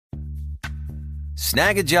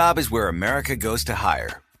Snag a Job is where America goes to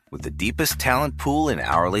hire, with the deepest talent pool in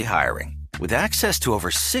hourly hiring. With access to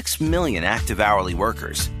over 6 million active hourly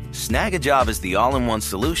workers, Snag a Job is the all-in-one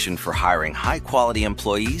solution for hiring high-quality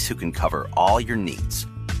employees who can cover all your needs.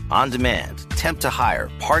 On demand, temp to hire,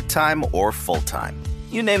 part-time or full-time.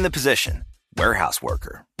 You name the position. Warehouse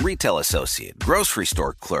worker, retail associate, grocery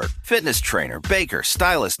store clerk, fitness trainer, baker,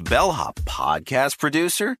 stylist, bellhop, podcast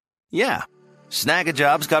producer. Yeah, Snag a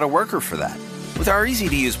Job's got a worker for that. With our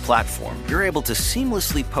easy-to-use platform, you're able to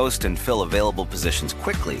seamlessly post and fill available positions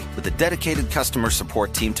quickly with a dedicated customer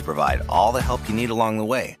support team to provide all the help you need along the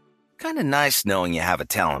way. Kind of nice knowing you have a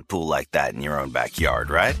talent pool like that in your own backyard,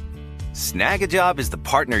 right? Snag a Job is the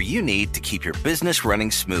partner you need to keep your business running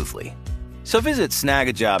smoothly. So visit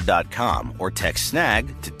snagajob.com or text snag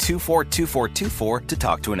to 242424 to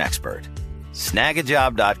talk to an expert.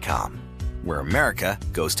 Snagajob.com, where America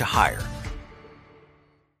goes to hire.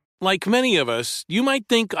 Like many of us, you might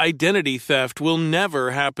think identity theft will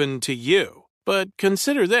never happen to you. But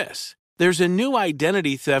consider this. There's a new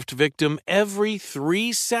identity theft victim every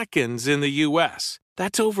 3 seconds in the U.S.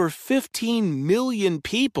 That's over 15 million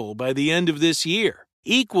people by the end of this year,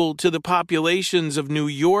 equal to the populations of New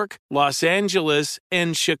York, Los Angeles,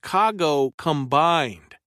 and Chicago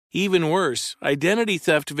combined. Even worse, identity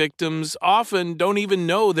theft victims often don't even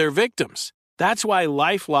know they're victims. That's why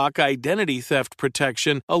LifeLock Identity Theft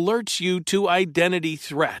Protection alerts you to identity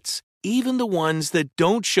threats, even the ones that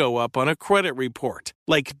don't show up on a credit report,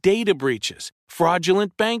 like data breaches,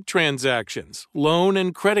 fraudulent bank transactions, loan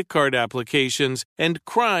and credit card applications, and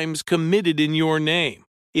crimes committed in your name.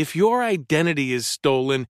 If your identity is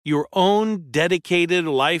stolen, your own dedicated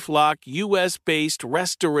LifeLock U.S.-based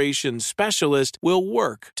restoration specialist will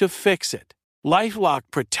work to fix it. LifeLock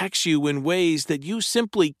protects you in ways that you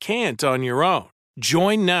simply can't on your own.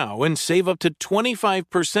 Join now and save up to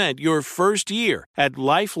 25% your first year at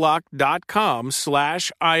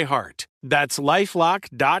LifeLock.com/iHeart. That's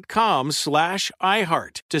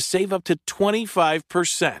LifeLock.com/iHeart to save up to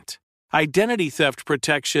 25%. Identity theft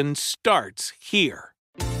protection starts here.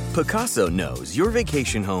 Pacaso knows your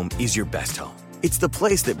vacation home is your best home. It's the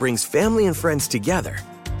place that brings family and friends together.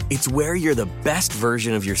 It's where you're the best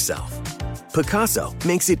version of yourself. Pacaso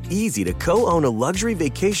makes it easy to co-own a luxury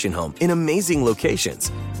vacation home in amazing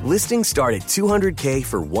locations. Listings start at $200K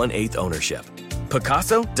for 1/8 ownership.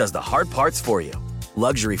 Pacaso does the hard parts for you.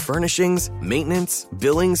 Luxury furnishings, maintenance,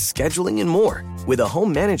 billings, scheduling, and more. With a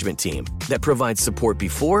home management team that provides support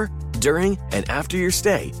before, during, and after your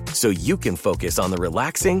stay so you can focus on the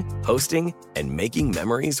relaxing, hosting, and making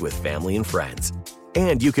memories with family and friends.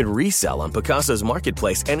 And you can resell on Pacaso's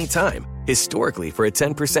marketplace anytime, historically for a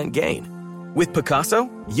 10% gain. With Pacaso,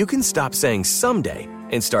 you can stop saying someday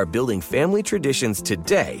and start building family traditions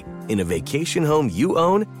today in a vacation home you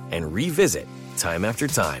own and revisit time after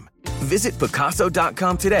time. Visit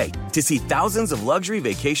Pacaso.com today to see thousands of luxury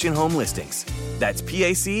vacation home listings. That's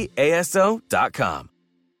PACASO.com.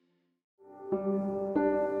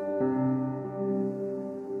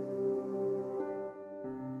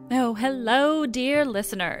 Oh, hello, dear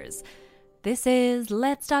listeners. This is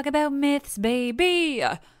Let's Talk About Myths, baby.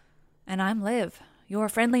 And I'm Liv, your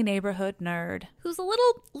friendly neighborhood nerd, who's a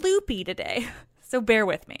little loopy today, so bear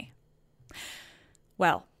with me.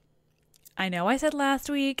 Well, I know I said last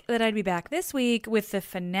week that I'd be back this week with the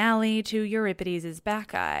finale to Euripides'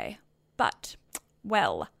 Bacchae, but,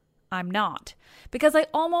 well, I'm not, because I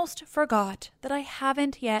almost forgot that I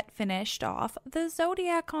haven't yet finished off the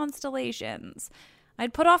zodiac constellations.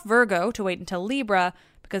 I'd put off Virgo to wait until Libra,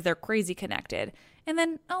 because they're crazy connected, and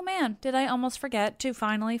then, oh man, did I almost forget to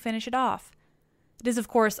finally finish it off. It is, of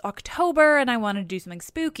course, October, and I wanted to do something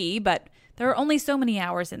spooky, but there are only so many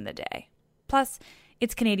hours in the day. Plus,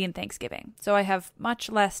 it's Canadian Thanksgiving, so I have much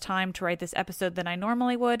less time to write this episode than I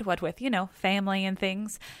normally would, what with, family and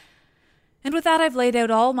things. And with that, I've laid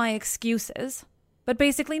out all my excuses. But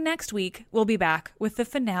basically next week, we'll be back with the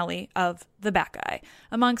finale of the Bacchae,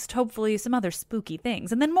 amongst hopefully some other spooky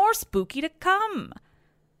things, and then more spooky to come.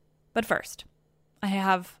 But first, I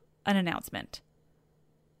have an announcement.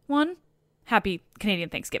 One, happy Canadian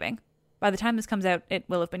Thanksgiving. By the time this comes out, it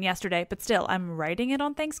will have been yesterday, but still, I'm writing it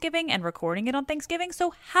on Thanksgiving and recording it on Thanksgiving,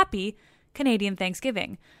 so happy Canadian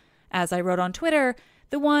Thanksgiving. As I wrote on Twitter,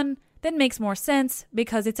 the one that makes more sense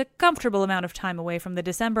because it's a comfortable amount of time away from the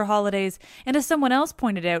December holidays, and as someone else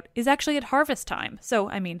pointed out, is actually at harvest time. So,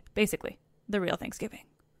 basically, the real Thanksgiving.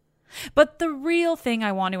 But the real thing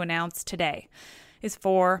I want to announce today is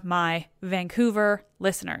for my Vancouver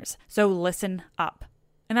listeners. So listen up.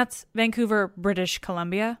 And that's Vancouver, British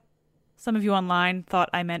Columbia. Some of you online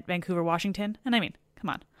thought I meant Vancouver, Washington. And come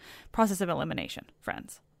on. Process of elimination,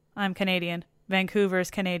 friends. I'm Canadian. Vancouver's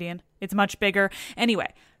Canadian. It's much bigger.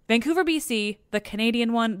 Anyway, Vancouver, BC, the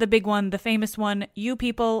Canadian one, the big one, the famous one. You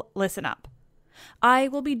people, listen up. I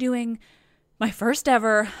will be doing my first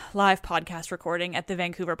ever live podcast recording at the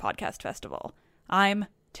Vancouver Podcast Festival. I'm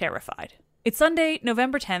terrified. It's Sunday,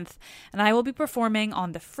 November 10th, and I will be performing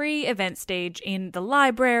on the free event stage in the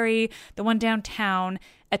library, the one downtown,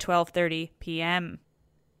 at 12:30 p.m.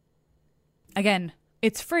 Again,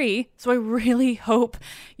 it's free, so I really hope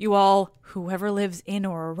you all, whoever lives in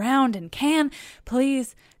or around and can,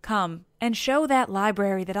 please come and show that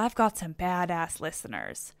library that I've got some badass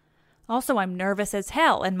listeners. Also, I'm nervous as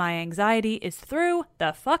hell, and my anxiety is through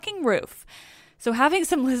the fucking roof. So having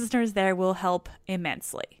some listeners there will help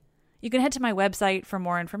immensely. You can head to my website for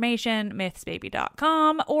more information,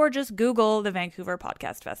 mythsbaby.com, or just Google the Vancouver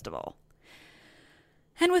Podcast Festival.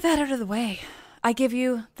 And with that out of the way, I give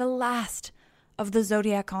you the last of the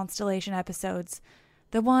Zodiac Constellation episodes,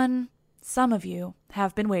 the one some of you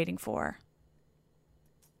have been waiting for.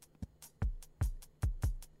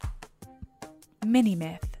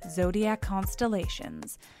 Mini-myth, Zodiac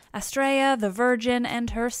Constellations, Astraea, the Virgin, and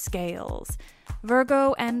her scales,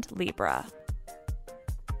 Virgo and Libra.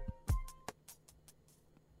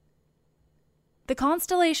 The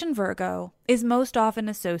constellation Virgo is most often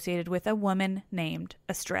associated with a woman named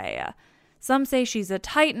Astraea. Some say she's a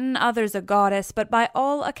titan, others a goddess, but by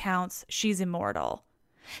all accounts, she's immortal.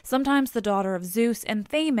 Sometimes the daughter of Zeus and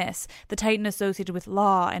Themis, the titan associated with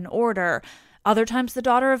law and order. Other times the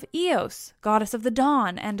daughter of Eos, goddess of the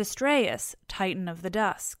dawn, and Astraeus, titan of the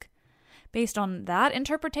dusk. Based on that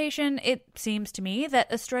interpretation, it seems to me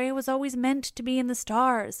that Astraea was always meant to be in the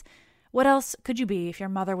stars. What else could you be if your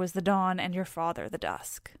mother was the dawn and your father the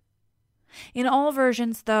dusk? In all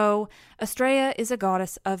versions, though, Astraea is a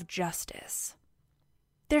goddess of justice.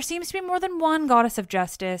 There seems to be more than one goddess of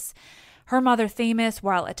justice. Her mother Themis,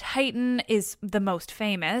 while a titan, is the most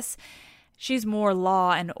famous. She's more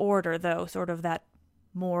law and order, though, sort of that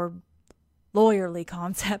more lawyerly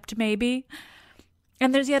concept, maybe.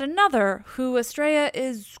 And there's yet another who Astraea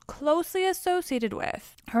is closely associated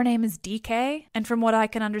with. Her name is Dike, and from what I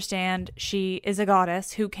can understand, she is a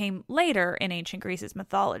goddess who came later in ancient Greece's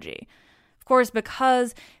mythology. Of course,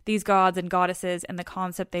 because these gods and goddesses and the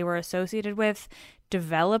concept they were associated with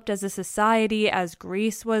developed as a society, as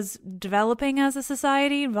Greece was developing as a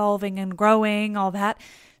society, evolving and growing, all that,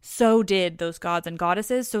 so did those gods and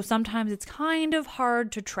goddesses, so sometimes it's kind of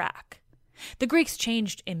hard to track. The Greeks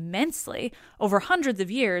changed immensely over hundreds of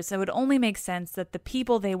years, so it would only make sense that the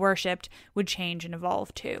people they worshipped would change and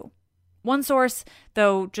evolve too. One source,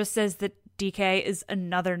 though, just says that Dike is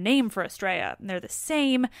another name for Astraea, and they're the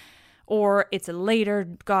same, or it's a later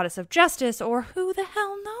goddess of justice, or who the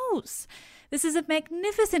hell knows? This is a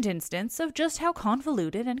magnificent instance of just how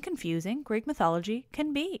convoluted and confusing Greek mythology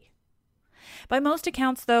can be. By most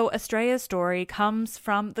accounts, though, Astraea's story comes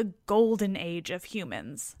from the golden age of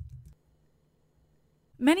humans.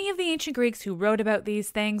 Many of the ancient Greeks who wrote about these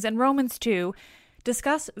things, and Romans too,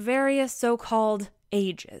 discuss various so-called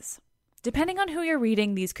ages. Depending on who you're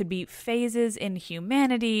reading, these could be phases in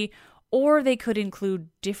humanity, or they could include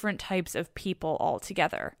different types of people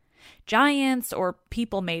altogether. Giants or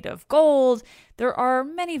people made of gold, there are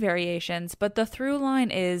many variations, but the through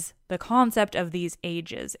line is the concept of these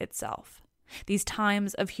ages itself. These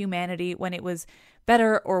times of humanity when it was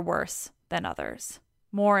better or worse than others.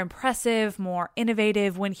 More impressive, more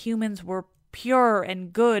innovative, when humans were pure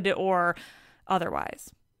and good or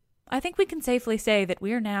otherwise. I think we can safely say that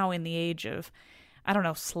we are now in the age of,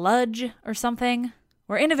 sludge or something.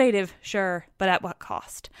 We're innovative, sure, but at what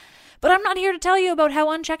cost? But I'm not here to tell you about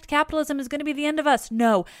how unchecked capitalism is going to be the end of us.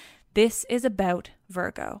 No, this is about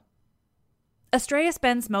Virgo. Astraea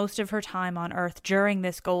spends most of her time on Earth during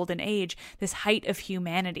this golden age, this height of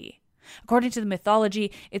humanity. According to the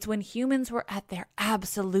mythology, it's when humans were at their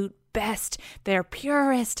absolute best, their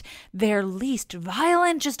purest, their least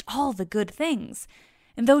violent, just all the good things.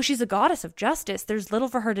 And though she's a goddess of justice, there's little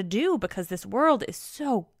for her to do because this world is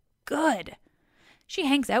so good. She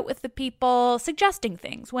hangs out with the people, suggesting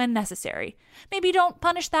things when necessary. Maybe don't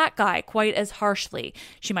punish that guy quite as harshly,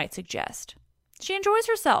 she might suggest. She enjoys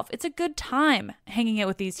herself. It's a good time hanging out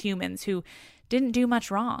with these humans who didn't do much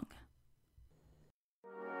wrong.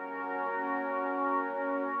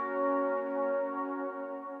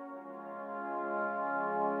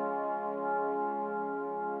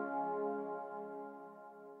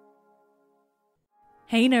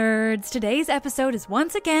 Hey nerds! Today's episode is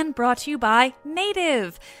once again brought to you by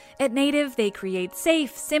Native. At Native, they create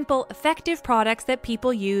safe, simple, effective products that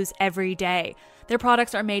people use every day. Their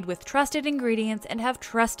products are made with trusted ingredients and have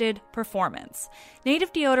trusted performance.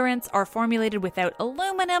 Native deodorants are formulated without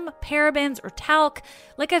aluminum, parabens, or talc.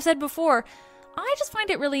 Like I've said before, I just find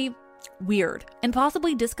it really weird and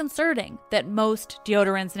possibly disconcerting that most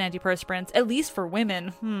deodorants and antiperspirants, at least for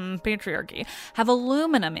women, patriarchy, have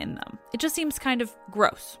aluminum in them. It just seems kind of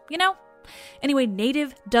gross, you know? Anyway,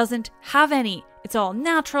 Native doesn't have any. It's all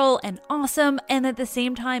natural and awesome, and at the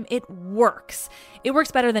same time, it works. It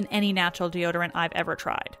works better than any natural deodorant I've ever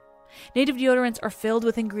tried. Native deodorants are filled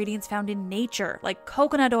with ingredients found in nature, like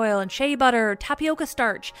coconut oil and shea butter, tapioca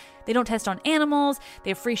starch. They don't test on animals,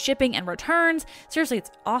 they have free shipping and returns. Seriously,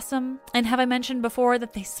 it's awesome. And have I mentioned before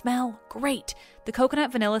that they smell great? The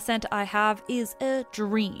coconut vanilla scent I have is a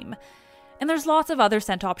dream. And there's lots of other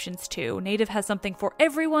scent options too. Native has something for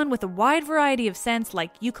everyone with a wide variety of scents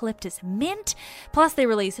like eucalyptus mint. Plus, they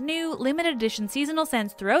release new limited edition seasonal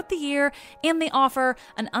scents throughout the year, and they offer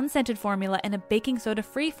an unscented formula and a baking soda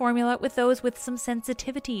free formula with those with some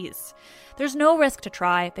sensitivities. There's no risk to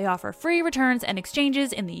try. They offer free returns and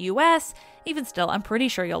exchanges in the US. Even still, I'm pretty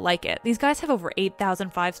sure you'll like it. These guys have over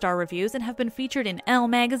 8,000 5-star reviews and have been featured in Elle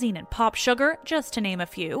magazine and Pop Sugar, just to name a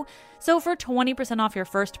few. So for 20% off your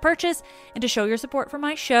first purchase, and to show your support for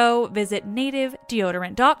my show, visit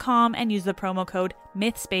nativedeodorant.com and use the promo code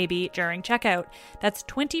MythsBaby during checkout. That's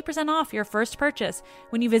 20% off your first purchase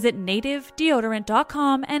when you visit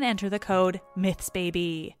nativedeodorant.com and enter the code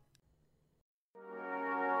MythsBaby.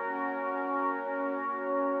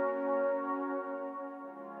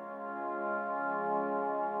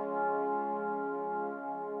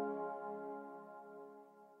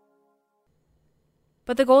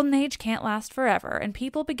 But the golden age can't last forever, and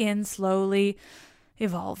people begin slowly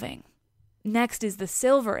evolving. Next is the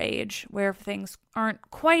silver age, where things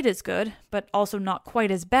aren't quite as good, but also not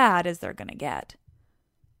quite as bad as they're going to get.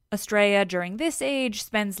 Estrella, during this age,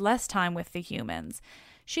 spends less time with the humans.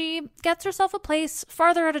 She gets herself a place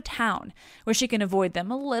farther out of town, where she can avoid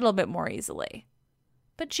them a little bit more easily.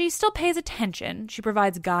 But she still pays attention. She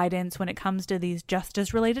provides guidance when it comes to these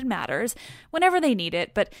justice-related matters, whenever they need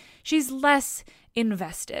it, but she's less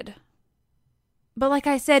invested. But like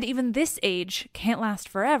I said, even this age can't last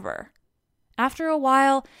forever. After a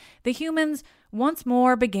while, the humans once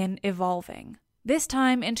more begin evolving, this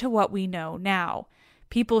time into what we know now.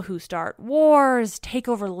 People who start wars, take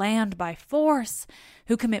over land by force,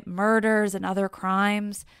 who commit murders and other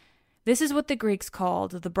crimes. This is what the Greeks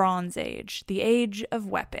called the Bronze Age, the age of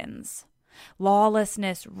weapons.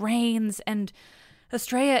 Lawlessness reigns, and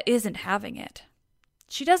Estrella isn't having it.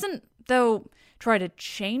 She doesn't, though, try to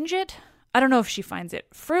change it. I don't know if she finds it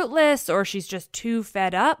fruitless or she's just too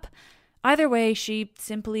fed up. Either way, she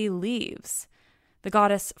simply leaves. The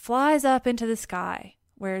goddess flies up into the sky,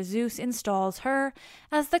 where Zeus installs her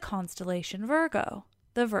as the constellation Virgo,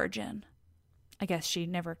 the Virgin. I guess she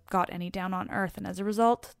never got any down on Earth, and as a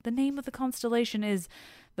result, the name of the constellation is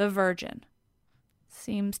the Virgin.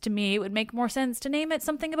 Seems to me it would make more sense to name it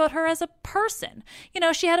something about her as a person. You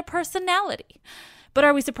know, she had a personality. But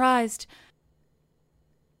are we surprised?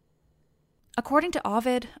 According to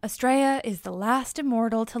Ovid, Estrella is the last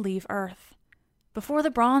immortal to leave Earth. Before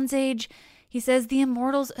the Bronze Age, he says the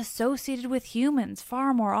immortals associated with humans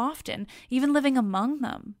far more often, even living among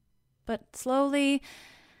them. But slowly,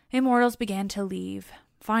 immortals began to leave,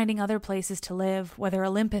 finding other places to live, whether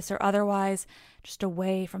Olympus or otherwise, just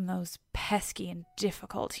away from those pesky and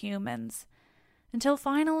difficult humans. Until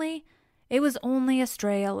finally, it was only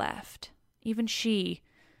Estrella left. Even she,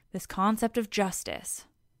 this concept of justice,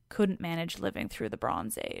 couldn't manage living through the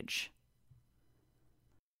Bronze Age.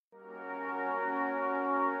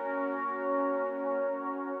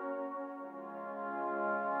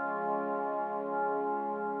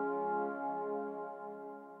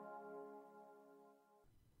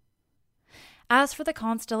 As for the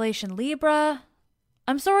constellation Libra,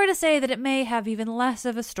 I'm sorry to say that it may have even less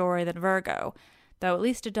of a story than Virgo, though at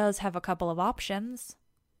least it does have a couple of options.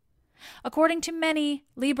 According to many,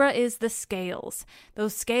 Libra is the scales,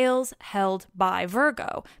 those scales held by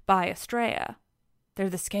Virgo, by Estrella. They're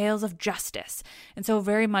the scales of justice, and so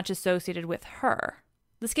very much associated with her.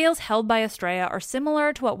 The scales held by Estrella are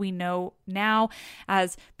similar to what we know now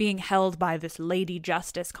as being held by this Lady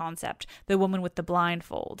Justice concept, the woman with the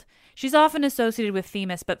blindfold. She's often associated with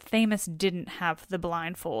Themis, but Themis didn't have the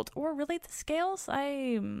blindfold. Or really the scales?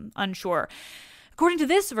 I'm unsure. According to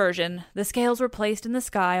this version, the scales were placed in the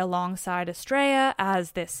sky alongside Estrella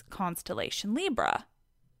as this constellation Libra.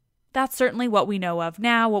 That's certainly what we know of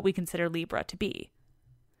now, what we consider Libra to be.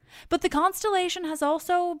 But the constellation has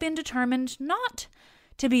also been determined not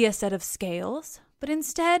to be a set of scales, but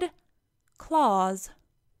instead claws.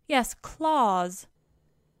 Yes, claws.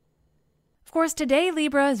 Of course, today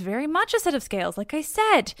Libra is very much a set of scales, like I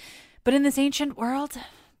said, but in this ancient world,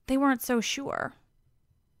 they weren't so sure.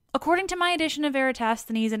 According to my edition of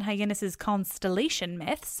Eratosthenes and Hyginus's constellation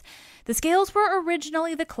myths, the scales were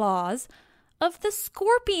originally the claws of the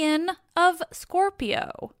scorpion of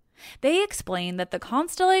Scorpio. They explain that the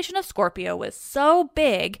constellation of Scorpio was so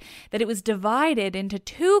big that it was divided into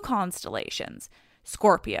two constellations,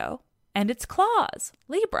 Scorpio and its claws,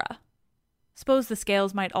 Libra. Suppose the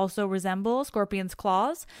scales might also resemble Scorpion's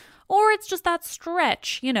claws, or it's just that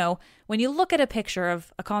stretch, when you look at a picture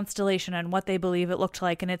of a constellation and what they believe it looked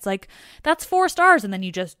like, and it's like, that's 4 stars, and then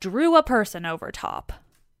you just drew a person over top.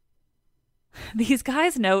 These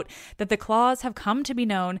guys note that the claws have come to be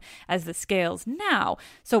known as the scales now,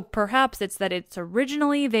 so perhaps it's that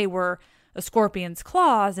originally they were a scorpion's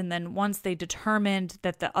claws, and then once they determined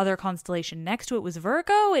that the other constellation next to it was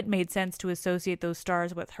Virgo, it made sense to associate those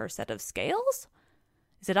stars with her set of scales?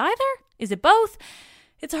 Is it either? Is it both?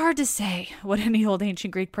 It's hard to say what any old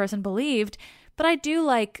ancient Greek person believed, but I do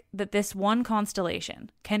like that this one constellation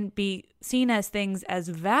can be seen as things as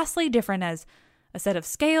vastly different as a set of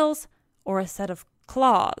scales or a set of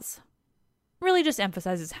claws. Really just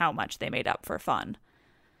emphasizes how much they made up for fun.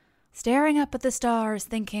 Staring up at the stars,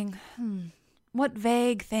 thinking, what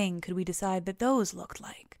vague thing could we decide that those looked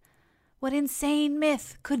like? What insane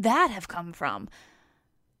myth could that have come from?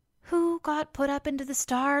 Who got put up into the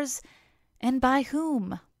stars, and by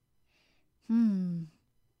whom?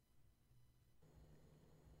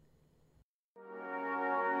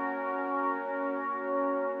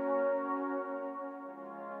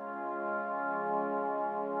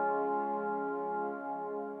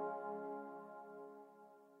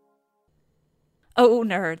 Oh,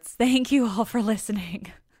 nerds, thank you all for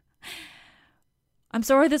listening. I'm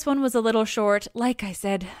sorry this one was a little short. Like I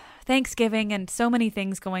said, Thanksgiving and so many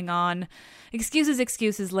things going on.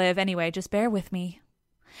 Excuses live. Anyway, just bear with me.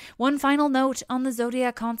 One final note on the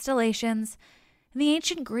zodiac constellations. In the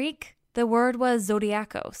ancient Greek, the word was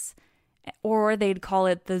zodiakos, or they'd call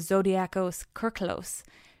it the zodiakos kirklos,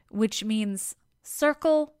 which means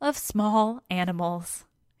circle of small animals.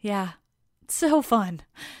 Yeah, it's so fun.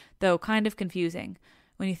 Though kind of confusing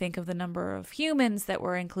when you think of the number of humans that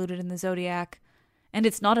were included in the zodiac, and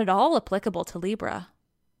it's not at all applicable to Libra.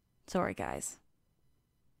 Sorry, guys.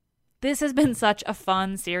 This has been such a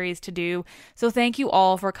fun series to do, so thank you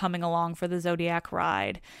all for coming along for the zodiac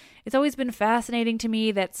ride. It's always been fascinating to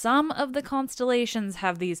me that some of the constellations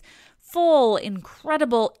have these full,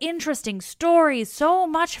 incredible, interesting stories, so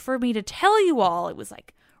much for me to tell you all. It was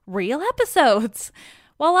like real episodes,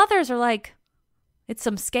 while others are like, it's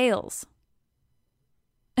some scales.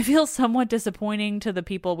 I feel somewhat disappointing to the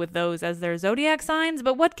people with those as their zodiac signs,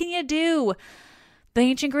 but what can you do? The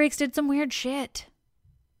ancient Greeks did some weird shit.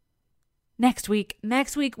 Next week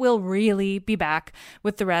we'll really be back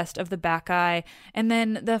with the rest of the Bacchae, and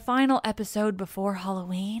then the final episode before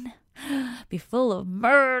Halloween be full of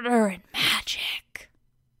murder and magic.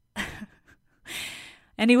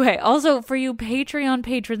 Anyway, also for you Patreon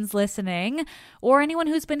patrons listening, or anyone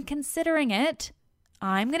who's been considering it,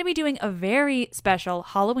 I'm going to be doing a very special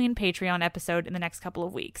Halloween Patreon episode in the next couple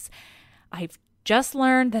of weeks. I've just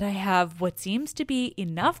learned that I have what seems to be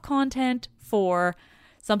enough content for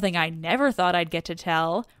something I never thought I'd get to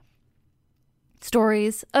tell.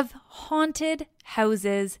 Stories of haunted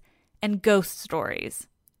houses and ghost stories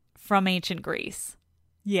from ancient Greece.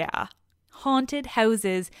 Yeah, haunted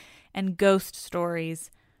houses and ghost stories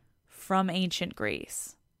from ancient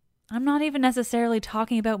Greece. I'm not even necessarily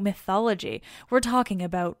talking about mythology. We're talking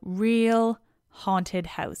about real haunted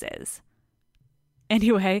houses.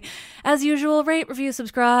 Anyway, as usual, rate, review,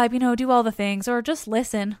 subscribe, do all the things, or just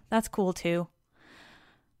listen. That's cool too.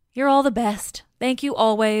 You're all the best. Thank you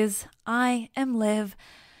always. I am Liv,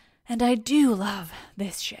 and I do love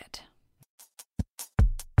this shit.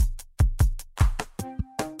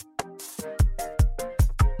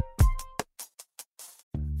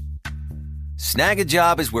 Snag a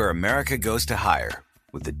Job is where America goes to hire,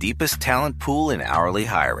 with the deepest talent pool in hourly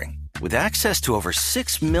hiring. With access to over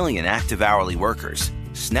 6 million active hourly workers,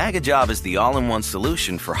 Snag a Job is the all-in-one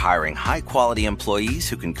solution for hiring high-quality employees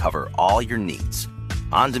who can cover all your needs.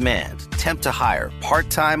 On demand, temp to hire,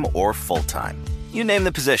 part-time or full-time. You name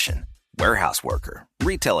the position. Warehouse worker,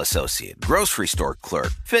 retail associate, grocery store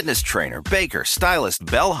clerk, fitness trainer, baker, stylist,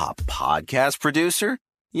 bellhop, podcast producer.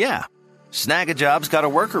 Yeah, Snag a Job's got a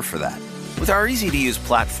worker for that. With our easy-to-use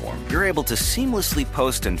platform, you're able to seamlessly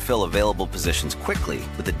post and fill available positions quickly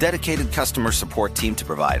with a dedicated customer support team to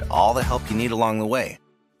provide all the help you need along the way.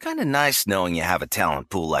 Kind of nice knowing you have a talent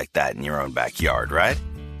pool like that in your own backyard, right?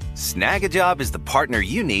 Snag a Job is the partner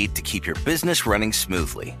you need to keep your business running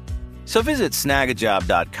smoothly. So visit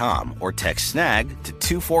snagajob.com or text snag to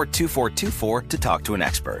 242424 to talk to an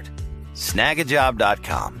expert.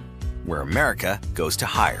 Snagajob.com, where America goes to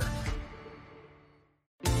hire.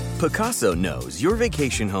 Pacaso knows your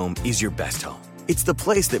vacation home is your best home. It's the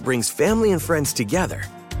place that brings family and friends together.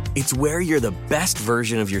 It's where you're the best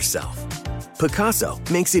version of yourself. Pacaso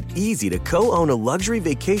makes it easy to co-own a luxury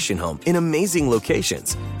vacation home in amazing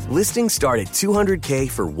locations. Listings start at $200K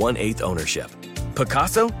for 1/8 ownership.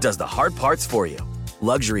 Pacaso does the hard parts for you.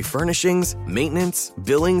 Luxury furnishings, maintenance,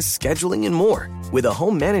 billings, scheduling, and more. With a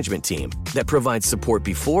home management team that provides support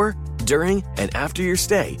before, during, and after your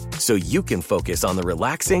stay so you can focus on the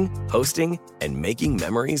relaxing, hosting, and making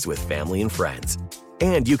memories with family and friends.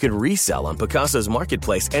 And you can resell on Pacaso's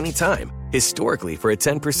marketplace anytime, historically for a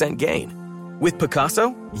 10% gain. With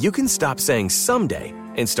Pacaso, you can stop saying someday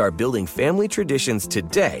and start building family traditions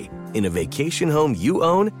today in a vacation home you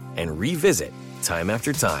own and revisit time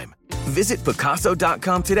after time. Visit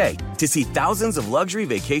Pacaso.com today to see thousands of luxury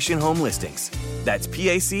vacation home listings. That's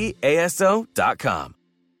PACASO.com.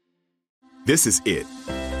 This is it.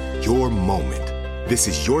 Your moment. This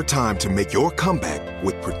is your time to make your comeback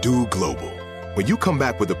with Purdue Global. When you come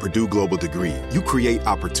back with a Purdue Global degree, you create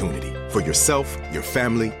opportunity for yourself, your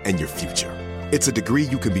family, and your future. It's a degree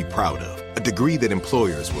you can be proud of, a degree that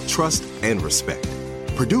employers will trust and respect.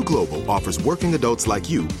 Purdue Global offers working adults like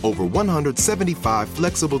you over 175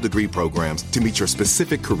 flexible degree programs to meet your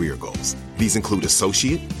specific career goals. These include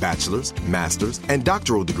associate, bachelor's, master's, and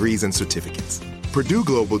doctoral degrees and certificates. Purdue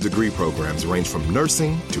Global degree programs range from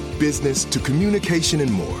nursing to business to communication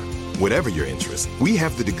and more. Whatever your interest, we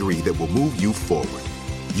have the degree that will move you forward.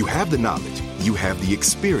 You have the knowledge, you have the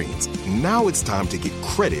experience. Now it's time to get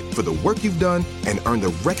credit for the work you've done and earn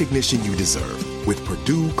the recognition you deserve with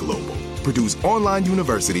Purdue Global, Purdue's online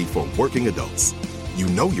university for working adults. You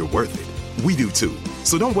know you're worth it. We do too.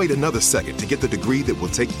 So don't wait another second to get the degree that will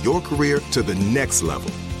take your career to the next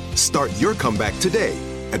level. Start your comeback today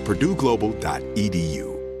at PurdueGlobal.edu.